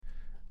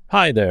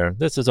Hi there,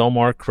 this is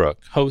Omar Crook,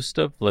 host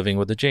of Living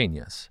with a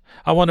Genius.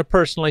 I want to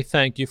personally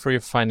thank you for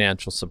your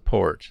financial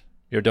support.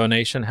 Your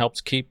donation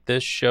helps keep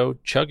this show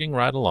chugging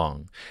right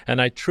along,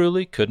 and I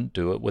truly couldn't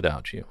do it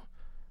without you.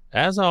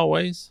 As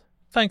always,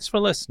 thanks for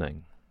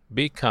listening.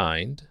 Be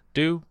kind,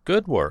 do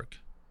good work,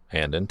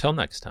 and until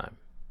next time.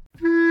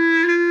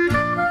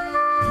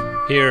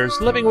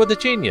 Here's Living with a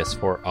Genius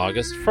for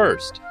August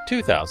 1st,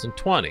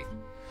 2020.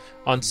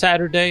 On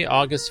Saturday,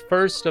 August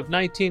 1st of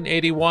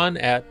 1981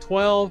 at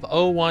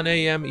 12:01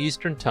 a.m.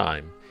 Eastern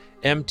Time,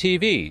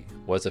 MTV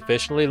was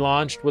officially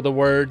launched with the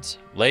words,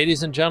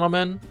 "Ladies and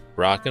gentlemen,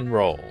 rock and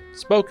roll,"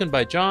 spoken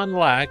by John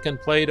Lack and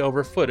played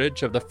over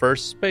footage of the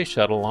first space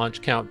shuttle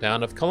launch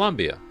countdown of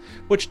Columbia,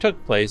 which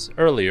took place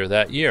earlier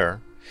that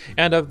year,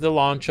 and of the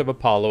launch of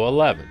Apollo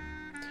 11.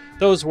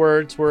 Those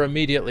words were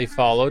immediately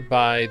followed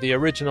by the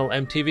original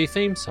MTV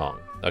theme song,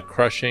 a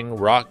crushing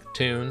rock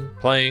tune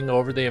playing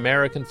over the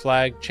American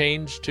flag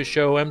changed to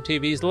show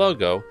MTV's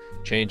logo,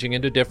 changing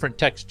into different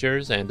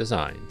textures and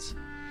designs.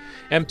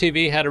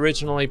 MTV had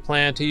originally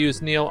planned to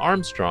use Neil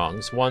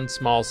Armstrong's "One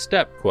Small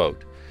Step"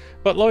 quote,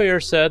 but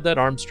lawyers said that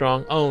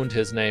Armstrong owned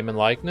his name and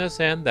likeness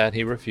and that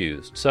he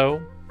refused,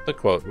 so the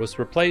quote was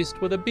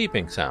replaced with a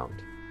beeping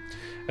sound.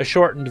 A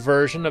shortened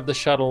version of the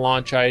shuttle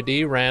launch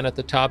ID ran at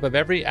the top of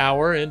every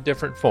hour in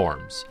different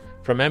forms,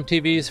 from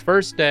MTV's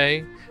first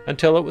day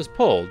until it was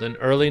pulled in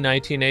early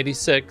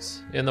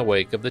 1986 in the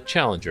wake of the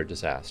Challenger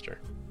disaster.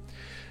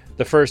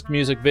 The first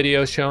music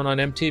video shown on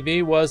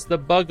MTV was the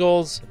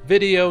Buggles'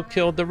 "Video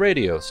Killed the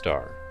Radio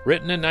Star,"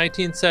 written in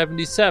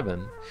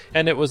 1977,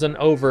 and it was an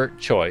overt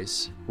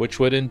choice, which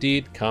would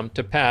indeed come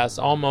to pass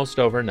almost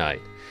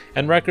overnight,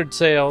 and record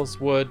sales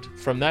would,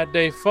 from that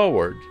day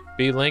forward,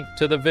 be linked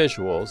to the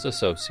visuals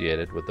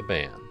associated with the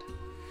band.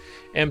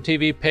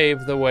 MTV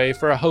paved the way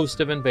for a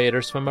host of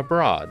invaders from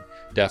abroad: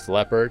 Def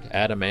Leppard,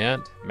 Adam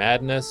Ant,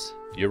 Madness,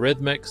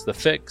 Eurythmics, The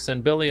Fix,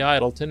 and Billy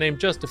Idol, to name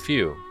just a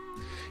few.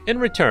 In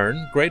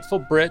return, grateful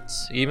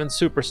Brits, even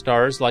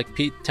superstars like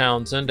Pete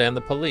Townsend and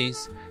the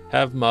Police,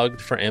 have mugged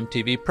for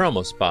MTV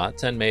promo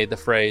spots and made the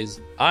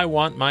phrase, "I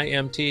want my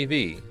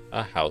MTV,"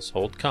 a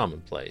household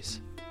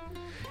commonplace.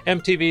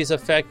 MTV's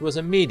effect was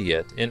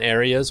immediate in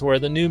areas where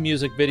the new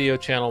music video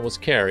channel was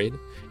carried,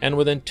 and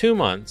within 2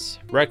 months,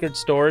 record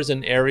stores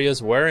in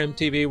areas where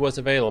MTV was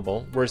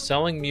available were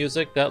selling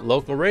music that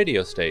local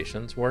radio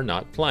stations were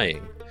not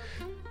playing.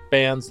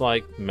 Bands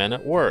like Men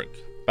at Work,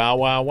 Bow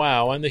Wow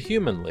Wow, and the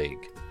Human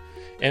League.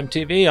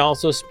 MTV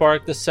also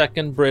sparked the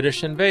second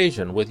British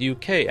invasion with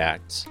UK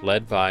acts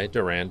led by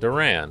Duran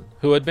Duran,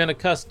 who had been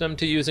accustomed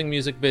to using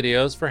music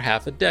videos for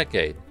half a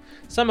decade,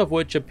 some of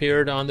which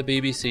appeared on the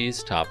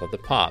BBC's Top of the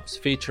Pops,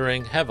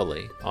 featuring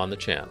heavily on the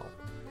channel.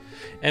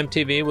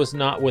 MTV was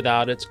not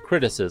without its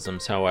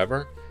criticisms,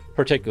 however,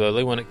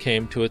 particularly when it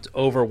came to its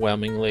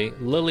overwhelmingly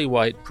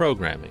lily-white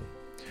programming.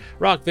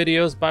 Rock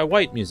videos by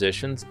white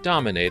musicians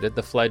dominated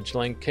the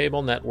fledgling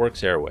cable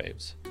network's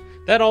airwaves.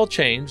 That all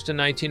changed in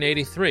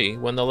 1983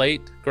 when the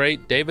late,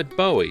 great David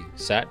Bowie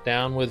sat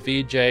down with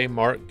VJ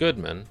Mark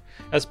Goodman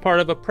as part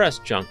of a press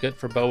junket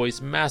for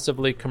Bowie's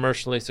massively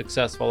commercially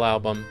successful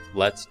album,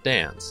 Let's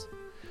Dance.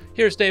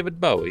 Here's David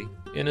Bowie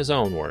in his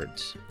own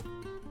words.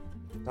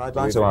 I'd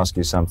like to ask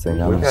you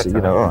something. All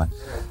right.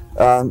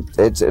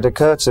 It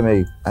occurred to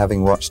me,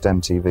 having watched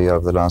MTV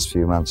over the last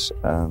few months,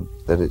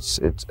 that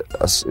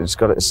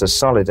it's a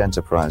solid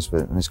enterprise,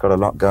 and it's got a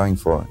lot going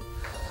for it.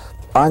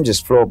 I'm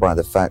just floored by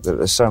the fact that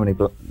there's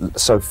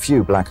so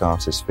few black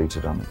artists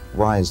featured on it.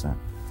 Why is that?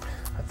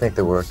 I think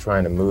that we're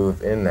trying to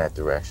move in that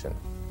direction.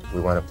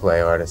 We want to play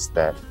artists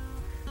that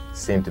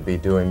seem to be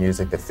doing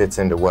music that fits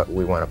into what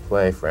we want to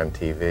play for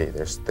MTV.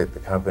 The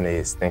company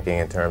is thinking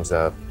in terms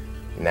of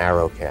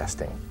narrow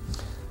casting.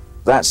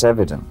 That's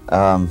evident.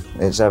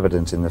 It's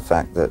evident in the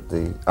fact that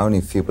the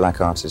only few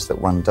black artists that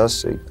one does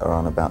see are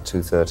on about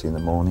 2:30 in the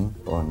morning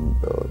or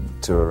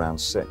to around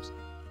 6.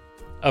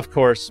 Of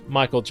course,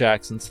 Michael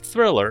Jackson's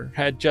Thriller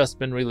had just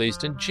been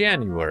released in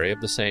January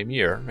of the same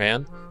year,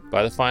 and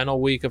by the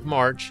final week of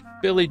March,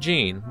 Billie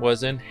Jean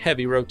was in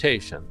heavy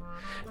rotation.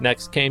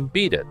 Next came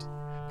Beat It,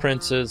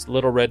 Prince's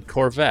Little Red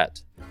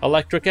Corvette.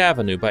 Electric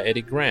Avenue by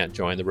Eddie Grant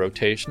joined the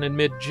rotation in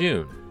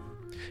mid-June.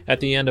 At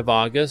the end of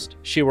August,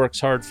 She Works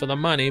Hard for the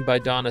Money by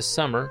Donna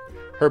Summer,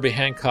 Herbie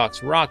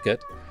Hancock's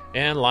Rocket,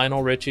 and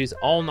Lionel Richie's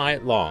All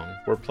Night Long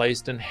were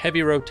placed in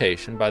heavy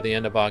rotation by the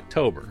end of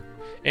October,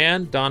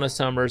 and Donna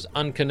Summer's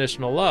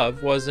Unconditional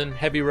Love was in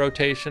heavy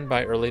rotation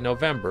by early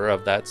November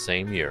of that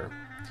same year.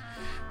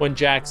 When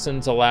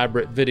Jackson's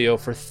elaborate video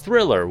for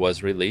Thriller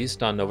was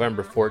released on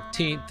November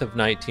 14th of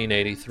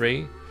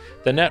 1983,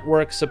 the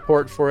network's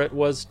support for it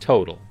was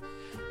total.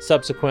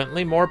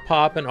 Subsequently, more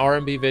pop and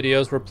R&B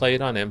videos were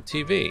played on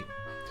MTV.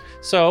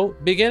 So,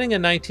 beginning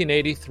in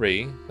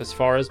 1983, as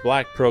far as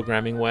black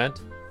programming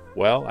went,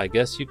 well, I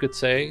guess you could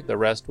say the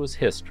rest was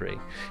history.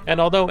 And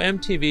although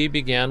MTV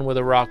began with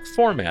a rock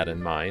format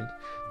in mind,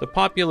 the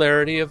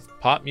popularity of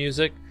pop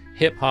music,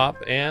 hip-hop,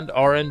 and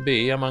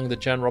R&B among the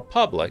general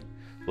public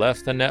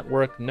left the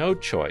network no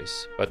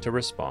choice but to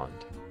respond.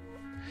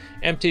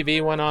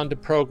 MTV went on to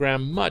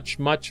program much,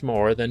 much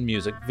more than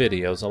music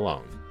videos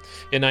alone.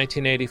 In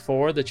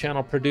 1984, the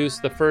channel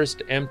produced the first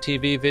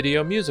MTV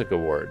Video Music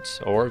Awards,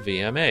 or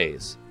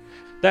VMAs.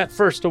 That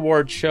first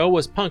award show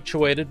was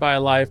punctuated by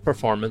a live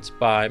performance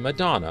by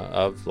Madonna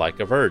of Like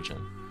a Virgin.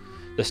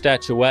 The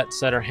statuettes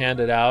that are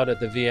handed out at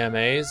the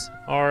VMAs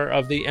are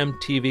of the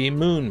MTV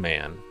Moon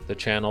Man, the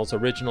channel's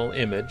original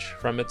image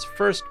from its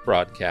first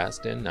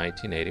broadcast in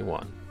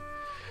 1981.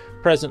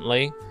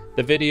 Presently,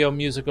 the Video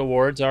Music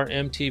Awards are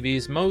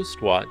MTV's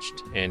most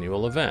watched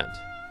annual event.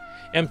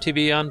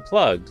 MTV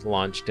Unplugged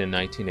launched in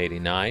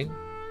 1989,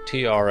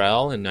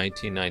 TRL in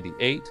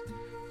 1998,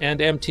 and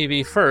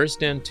MTV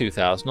First in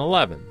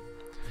 2011.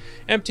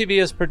 MTV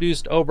has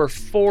produced over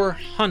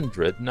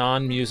 400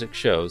 non-music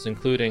shows,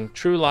 including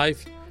True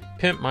Life,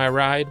 Pimp My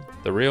Ride,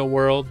 The Real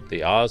World,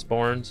 The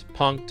Osbournes,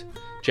 Punk'd,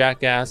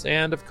 Jackass,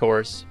 and, of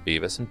course,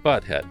 Beavis and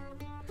Butthead.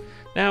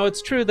 Now,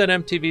 it's true that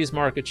MTV's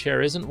market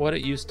share isn't what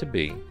it used to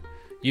be.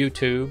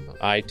 YouTube,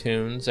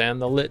 iTunes,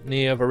 and the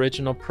litany of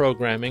original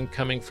programming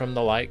coming from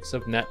the likes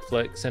of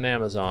Netflix and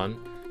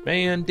Amazon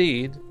may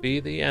indeed be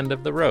the end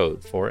of the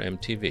road for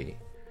MTV.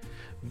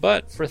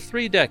 But for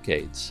 3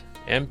 decades,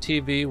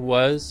 MTV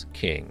was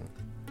king.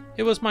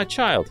 It was my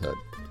childhood,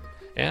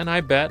 and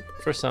I bet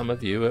for some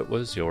of you it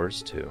was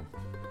yours too.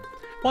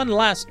 One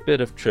last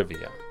bit of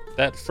trivia.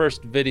 That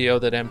first video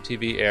that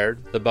MTV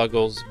aired, the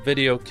Buggles'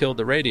 Video Killed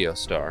the Radio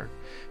Star,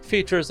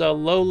 features a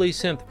lowly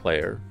synth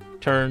player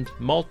turned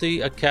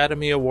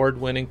multi-Academy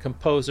Award-winning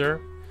composer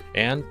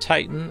and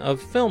titan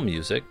of film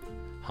music,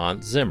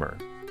 Hans Zimmer,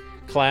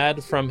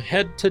 clad from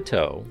head to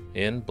toe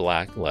in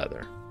black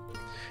leather.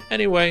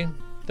 Anyway,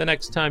 the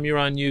next time you're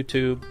on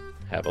YouTube,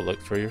 have a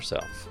look for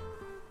yourself.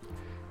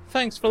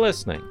 Thanks for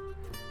listening.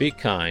 Be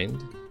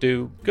kind,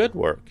 do good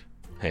work,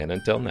 and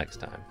until next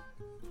time.